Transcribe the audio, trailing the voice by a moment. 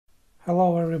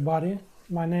Hello everybody,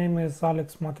 my name is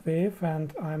Alex Matveev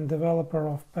and I'm developer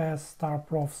of PAS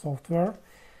StarProf software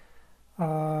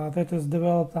that is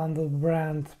developed under the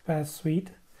brand PAS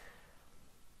Suite.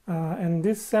 In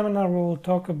this seminar we will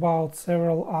talk about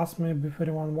several ASME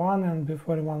B31 and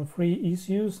B31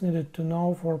 issues needed to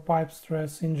know for pipe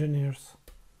stress engineers.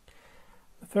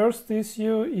 The first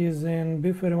issue is in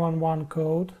B31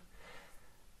 code,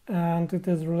 and it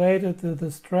is related to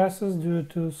the stresses due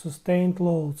to sustained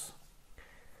loads.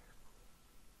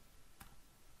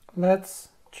 Let's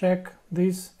check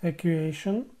this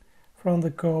equation from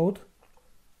the code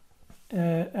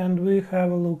and we have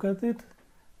a look at it.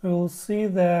 We will see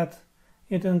that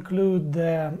it includes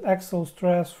the axial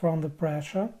stress from the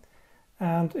pressure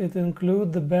and it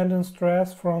includes the bending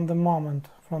stress from the moment,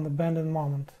 from the bending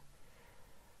moment.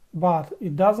 But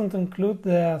it doesn't include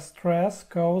the stress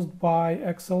caused by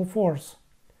axial force.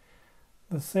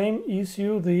 The same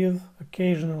issue with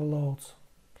occasional loads.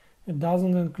 It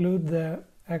doesn't include the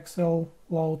axial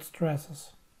load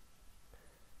stresses.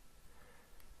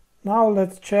 Now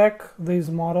let's check this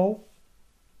model.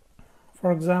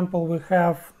 For example, we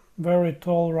have very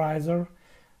tall riser,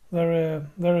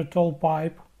 very tall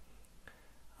pipe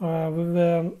with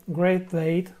a great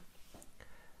weight.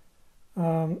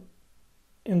 In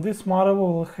this model we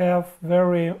will have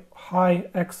very high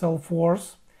axial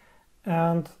force,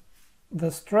 and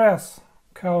the stress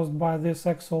caused by this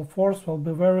axial force will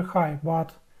be very high,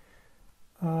 but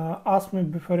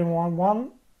ASME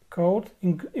B31 code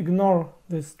ignore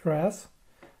this stress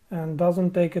and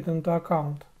doesn't take it into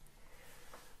account.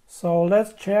 So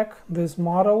let's check this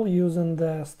model using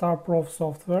the StarProf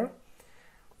software.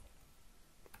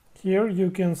 Here you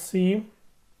can see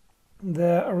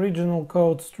the original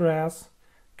code stress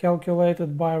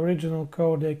calculated by original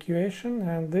code equation,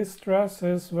 and this stress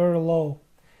is very low.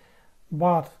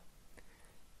 But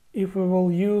if we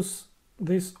will use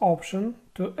this option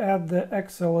to add the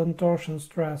axial and torsion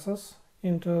stresses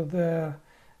into the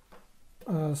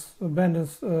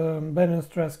bending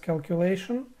stress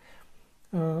calculation,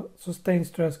 sustained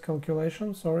stress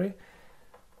calculation, sorry,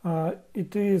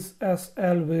 it is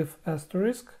SL with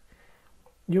asterisk,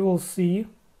 you will see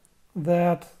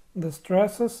that the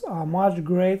stresses are much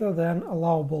greater than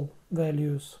allowable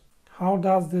values. How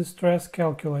does this stress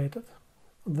calculated?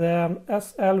 The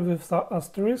SL with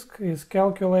asterisk is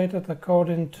calculated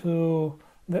according to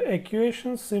the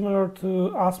equation similar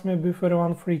to ASME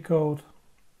B31 code,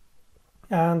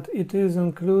 and it is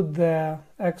include the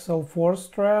axial force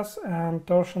stress and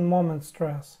torsion moment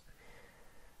stress.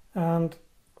 And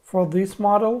for this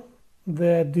model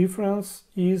the difference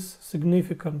is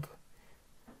significant.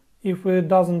 If it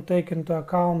doesn't take into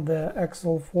account the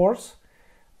axial force,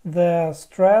 the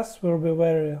stress will be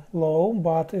very low,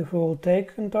 but if we will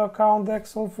take into account the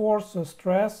axial force, the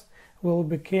stress will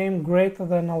become greater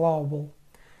than allowable.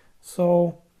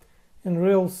 So in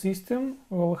real system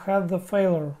we will have the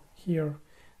failure here,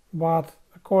 but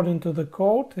according to the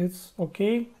code it's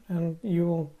okay and you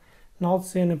will not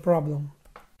see any problem.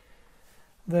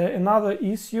 Another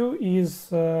issue is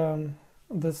the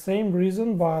same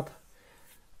reason, but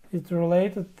it's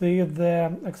related to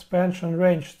the expansion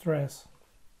range stress.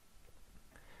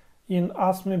 In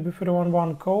ASME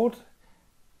B31 code,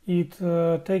 it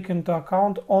takes into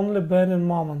account only bending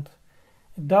moment.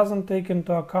 It doesn't take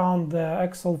into account the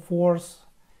axial force,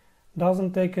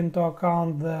 doesn't take into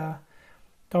account the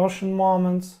torsion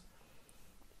moments,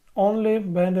 only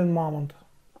bending moment.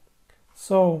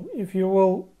 So if you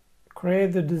will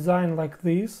create the design like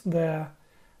this, the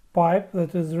pipe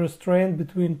that is restrained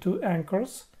between two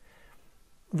anchors,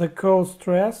 the code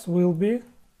stress will be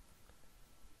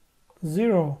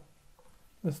 0.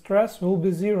 The stress will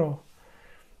be 0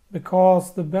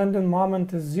 because the bending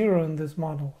moment is 0 in this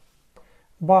model.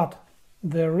 But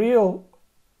the real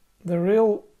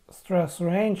stress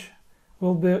range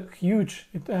will be huge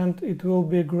and it will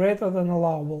be greater than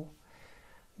allowable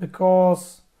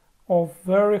because of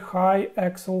very high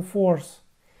axial force.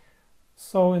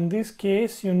 So in this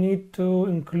case you need to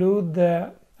include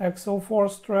the axial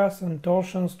force stress and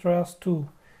torsion stress too.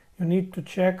 You need to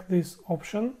check this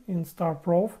option in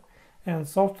StarProf, and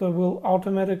software will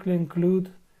automatically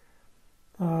include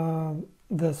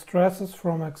the stresses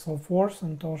from axial force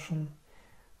and torsion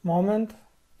moment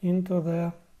into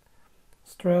the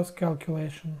stress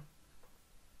calculation.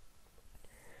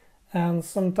 And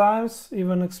sometimes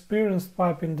even experienced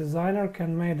piping designer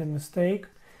can make a mistake.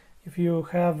 If you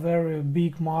have very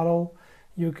big model,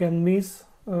 you can miss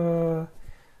the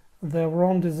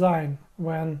wrong design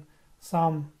when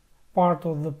some part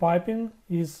of the piping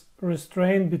is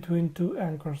restrained between two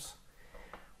anchors.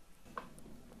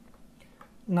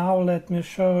 Now let me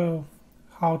show you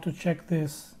how to check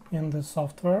this in the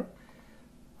software.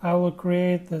 I will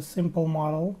create the simple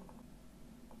model.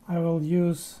 I will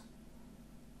use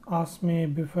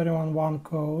ASME B31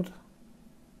 code.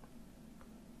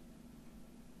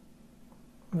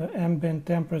 The ambient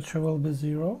temperature will be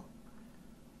 0.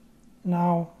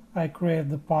 Now I create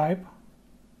the pipe.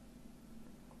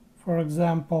 For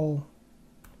example,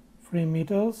 3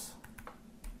 meters.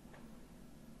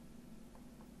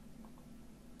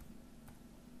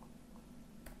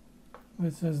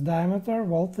 This is diameter,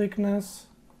 wall thickness,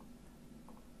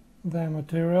 the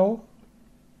material.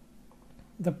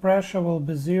 The pressure will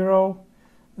be 0.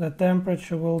 The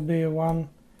temperature will be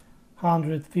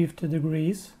 150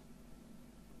 degrees.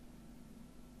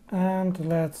 And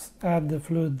let's add the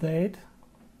fluid date.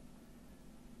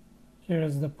 Here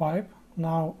is the pipe.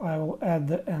 Now I will add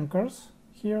the anchors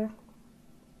here.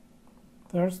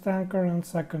 First anchor and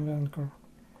second anchor.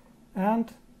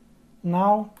 And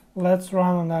now let's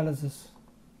run analysis.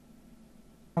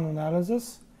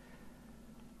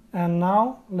 And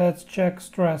now let's check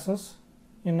stresses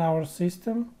in our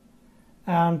system,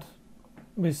 and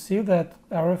we see that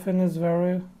everything is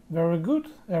very good.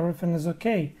 Everything is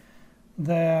okay.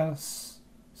 The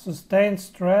sustained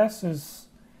stress is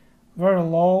very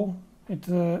low.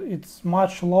 It's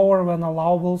much lower than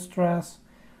allowable stress.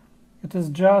 It is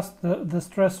just the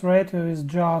stress ratio is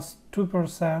just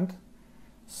 2%.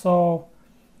 So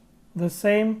the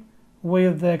same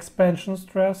with the expansion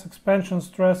stress. Expansion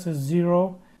stress is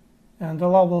 0 and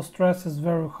allowable stress is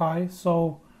very high.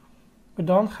 So we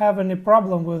don't have any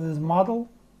problem with this model.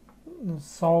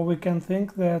 So we can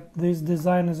think that this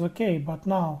design is okay. But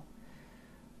now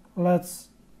let's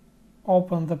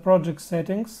open the project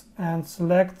settings and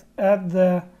select add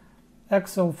the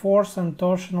axial force and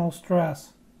torsional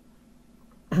stress.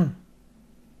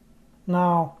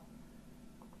 Now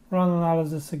run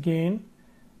analysis again,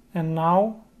 and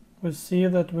now we see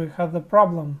that we have the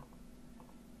problem.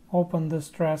 Open the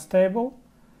stress table,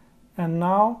 and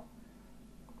now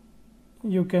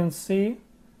you can see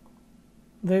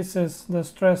this is the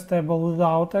stress table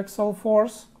without axial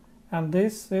force, and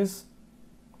this is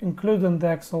including the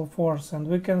axial force, and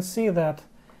we can see that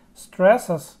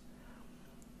stresses,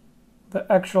 the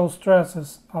actual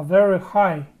stresses, are very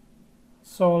high.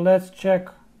 So let's check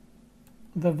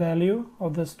the value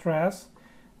of the stress.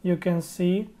 You can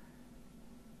see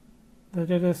that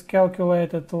it is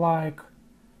calculated like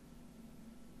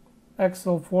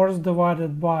axial force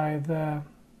divided by the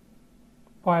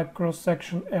pipe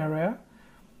cross-section area,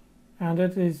 and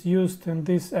it is used in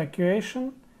this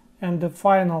equation, and the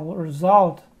final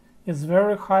result is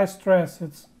very high stress.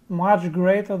 It's much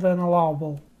greater than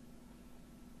allowable.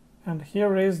 And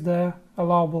here is the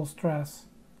allowable stress.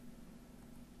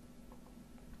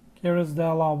 Here is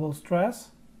the allowable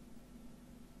stress.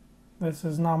 This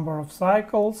is number of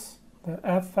cycles, the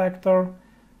F factor,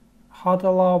 hot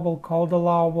allowable, cold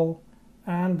allowable,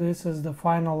 and this is the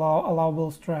final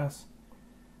allowable stress.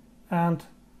 And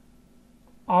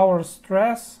our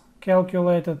stress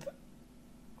calculated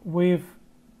with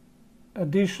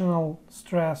additional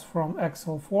stress from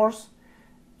axial force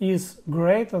is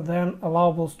greater than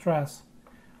allowable stress.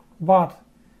 But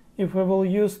if we will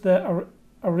use the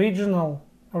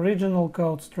original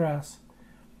code stress,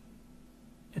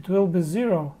 it will be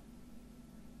 0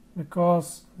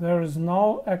 because there is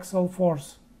no axial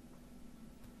force.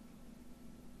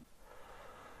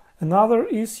 Another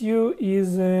issue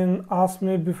is in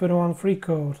ASME B31 free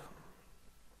code.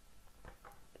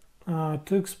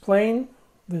 To explain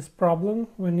this problem,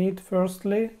 we need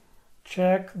firstly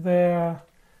check the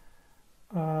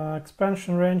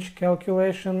expansion range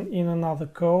calculation in another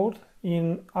code,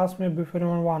 in ASME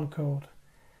B31 code.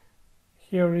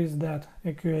 Here is that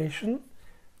equation.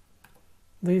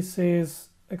 This is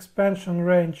expansion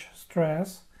range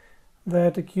stress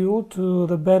that equal to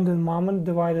the bending moment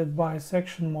divided by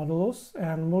section modulus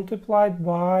and multiplied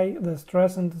by the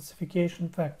stress intensification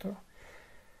factor.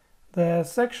 The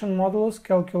section modulus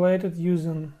calculated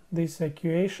using this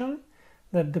equation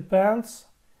that depends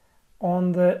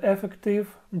on the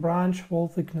effective branch wall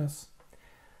thickness.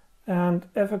 And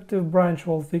effective branch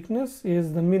wall thickness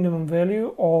is the minimum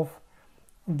value of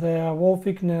the wall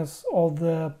thickness of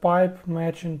the pipe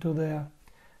matching to the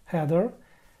header,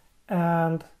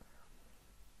 and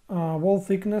wall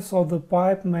thickness of the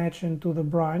pipe matching to the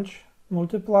branch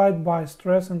multiplied by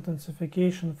stress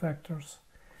intensification factors.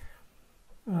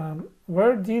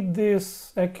 Where did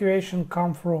this equation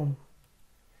come from?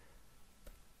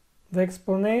 The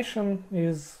explanation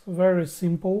is very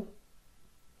simple.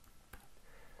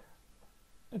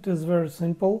 It is very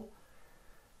simple.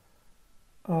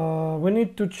 We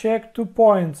need to check 2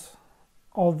 points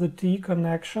of the T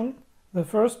connection The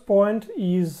first point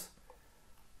is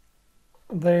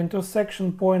the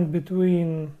intersection point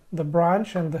between the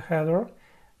branch and the header,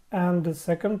 and the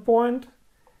second point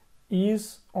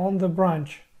is on the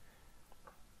branch.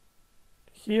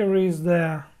 Here is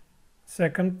the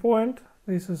second point,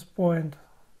 this is point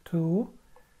 2,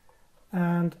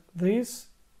 and this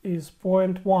is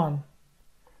point 1.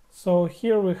 So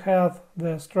here we have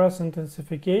the stress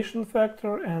intensification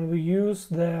factor, and we use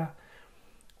the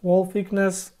wall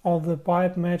thickness of the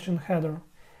pipe matching header.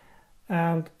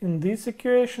 And in this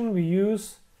equation we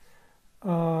use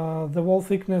the wall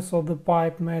thickness of the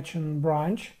pipe matching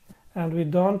branch, and we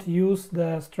don't use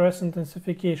the stress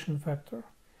intensification factor.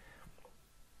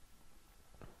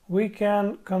 We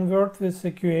can convert this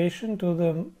equation to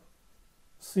the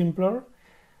simpler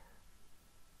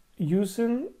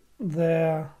using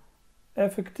the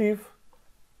effective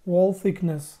wall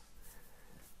thickness,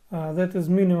 that is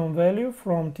minimum value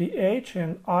from TH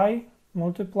and I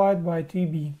multiplied by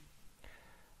TB.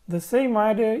 The same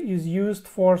idea is used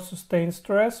for sustained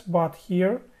stress, but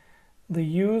here they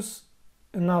use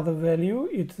another value.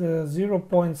 It's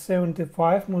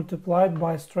 0.75 multiplied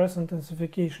by stress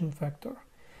intensification factor.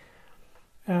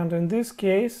 And in this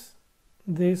case,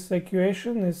 this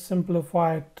equation is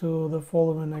simplified to the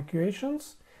following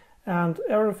equations, and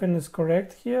everything is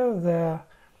correct here. The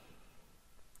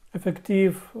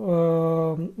effective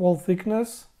wall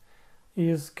thickness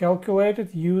is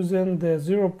calculated using the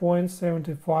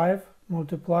 0.75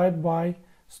 multiplied by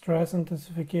stress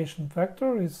intensification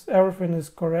factor. Everything is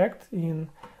correct in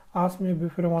ASME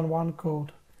B31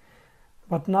 code.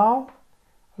 But now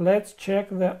let's check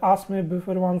the ASME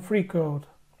B31 free code.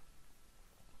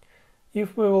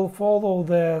 If we will follow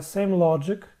the same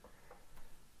logic,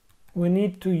 we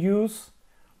need to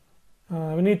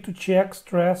check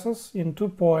stresses in 2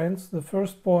 points. The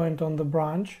first point on the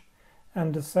branch,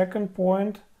 and the second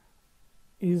point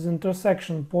is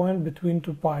intersection point between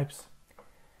 2 pipes.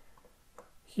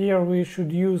 Here we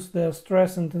should use the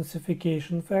stress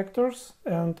intensification factors,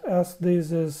 and as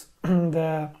this is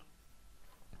the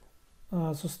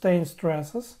sustained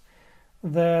stresses,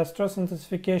 the stress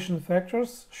intensification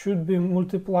factors should be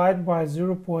multiplied by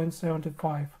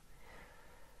 0.75.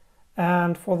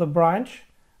 And for the branch,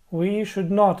 we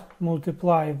should not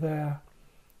multiply the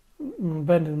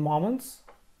bending moments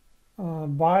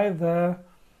by the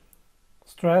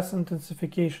stress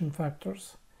intensification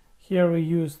factors. Here we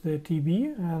use the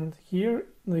TB, and here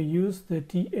we use the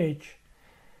TH.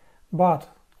 But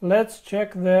let's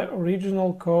check the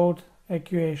original code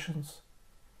equations.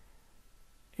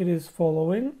 It is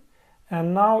following,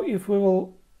 and now if we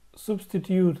will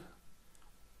substitute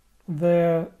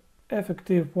the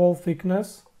effective wall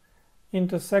thickness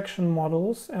intersection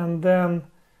modulus and then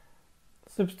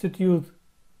substitute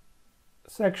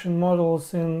section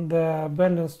modulus in the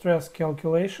bending stress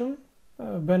calculation,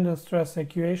 bending stress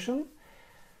equation,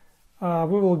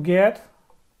 we will get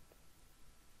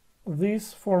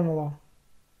this formula.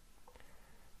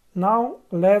 Now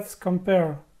let's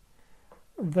compare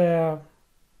the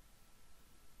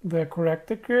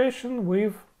correct equation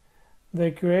with the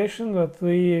equation that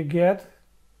we get.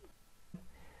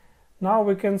 Now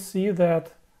we can see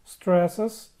that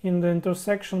stresses in the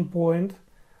intersection point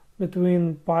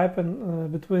between pipe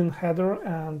and between header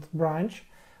and branch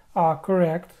are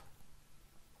correct.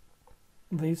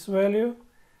 This value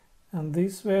and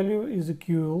this value is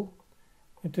equal.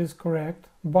 It is correct.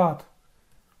 But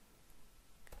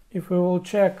if we will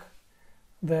check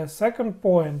the second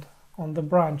point on the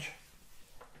branch,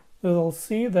 we will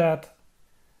see that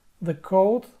the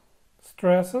code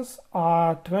stresses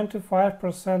are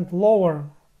 25% lower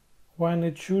when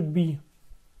it should be.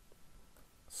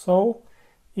 So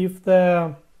if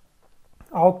the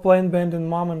outplane bending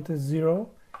moment is 0,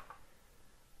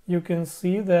 you can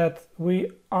see that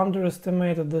we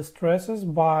underestimated the stresses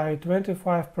by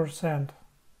 25%.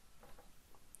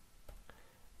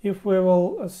 If we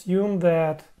will assume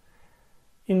that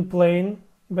in plane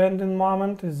bending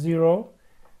moment is 0,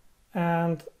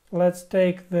 and let's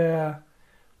take the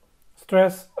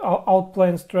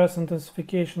outplane stress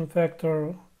intensification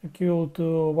factor equal to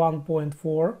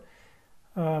 1.4,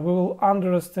 we will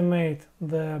underestimate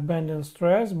the bending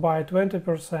stress by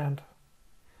 20%.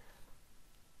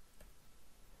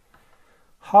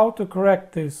 How to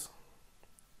correct this?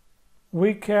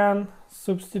 We can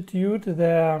substitute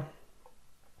the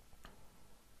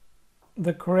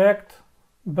correct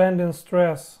bending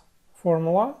stress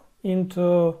formula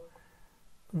into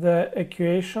the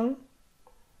equation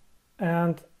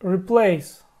and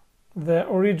replace the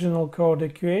original code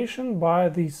equation by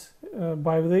this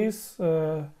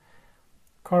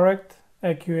correct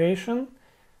equation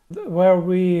where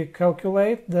we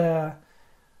calculate the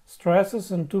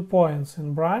stresses in 2 points,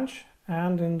 in branch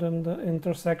and in the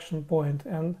intersection point.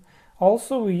 And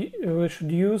also we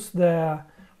should use the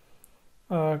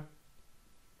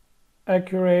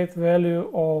accurate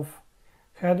value of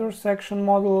header section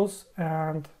modulus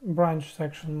and branch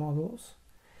section modulus.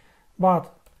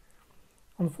 But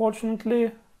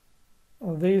unfortunately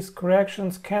these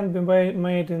corrections can't be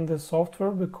made in the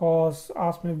software because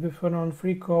ASME B31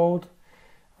 free code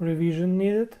revision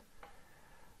needed.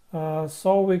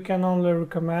 So we can only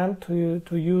recommend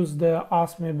to use the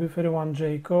ASME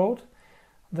B31J code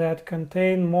that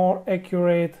contain more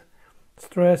accurate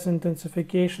stress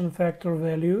intensification factor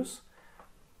values.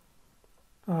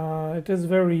 It is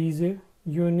very easy.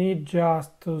 You need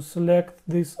just to select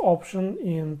this option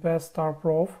in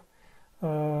PathStarProf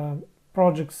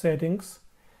project settings,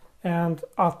 and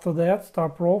after that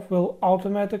StarProf will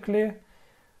automatically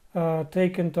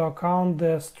take into account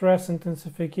the stress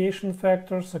intensification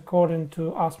factors according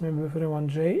to ASME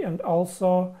B31J, and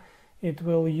also it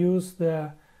will use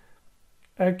the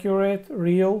accurate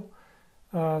real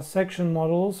section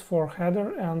models for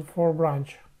header and for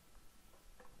branch.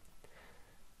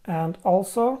 And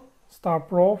also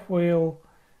StarProf will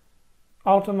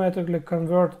automatically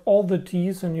convert all the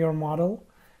T's in your model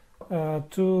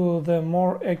to the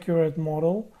more accurate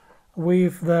model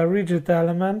with the rigid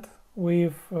element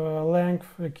with length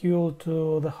equal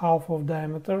to the half of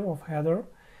diameter of header,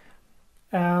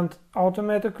 and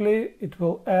automatically it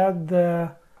will add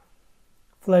the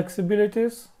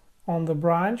flexibilities on the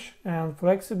branch and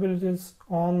flexibilities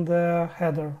on the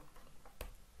header.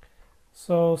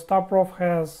 So StarProf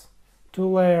has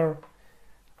two-layer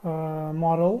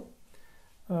model.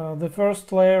 The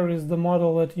first layer is the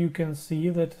model that you can see,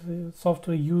 that the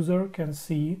software user can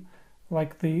see,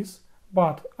 like this.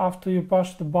 But after you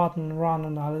push the button Run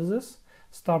Analysis,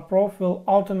 StarProf will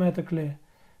automatically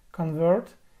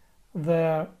convert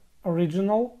the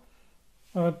original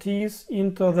T's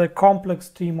into the complex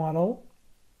T model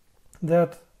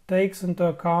that takes into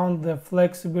account the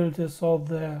flexibilities of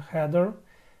the header,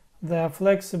 the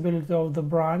flexibility of the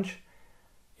branch.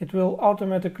 It will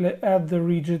automatically add the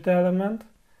rigid element,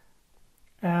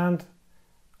 and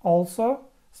also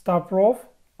StarProf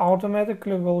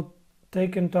automatically will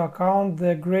take into account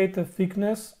the greater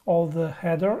thickness of the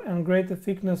header and greater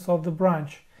thickness of the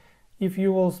branch if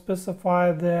you will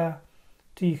specify the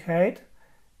T height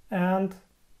and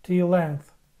T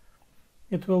length.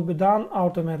 It will be done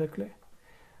automatically.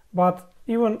 But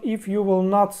even if you will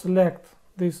not select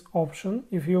this option,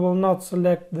 if you will not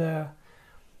select the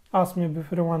ASME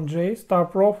B31J,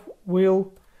 StarProf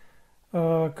will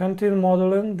continue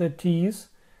modeling the T's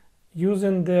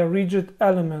using the rigid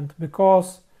element,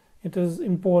 because it is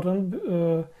important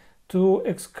to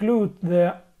exclude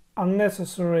the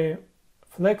unnecessary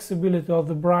flexibility of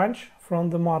the branch from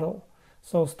the model.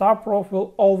 So StarProf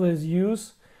will always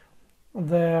use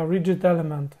the rigid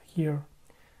element here,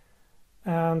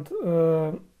 and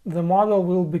the model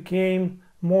will become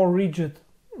more rigid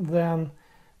than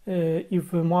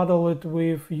if we model it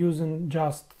with using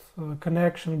just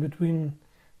connection between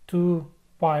two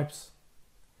pipes,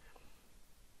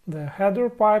 the header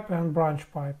pipe and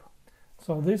branch pipe.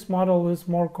 So this model is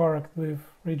more correct with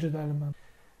rigid element.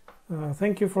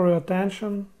 Thank you for your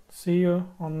attention. See you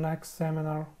on next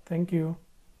seminar. Thank you.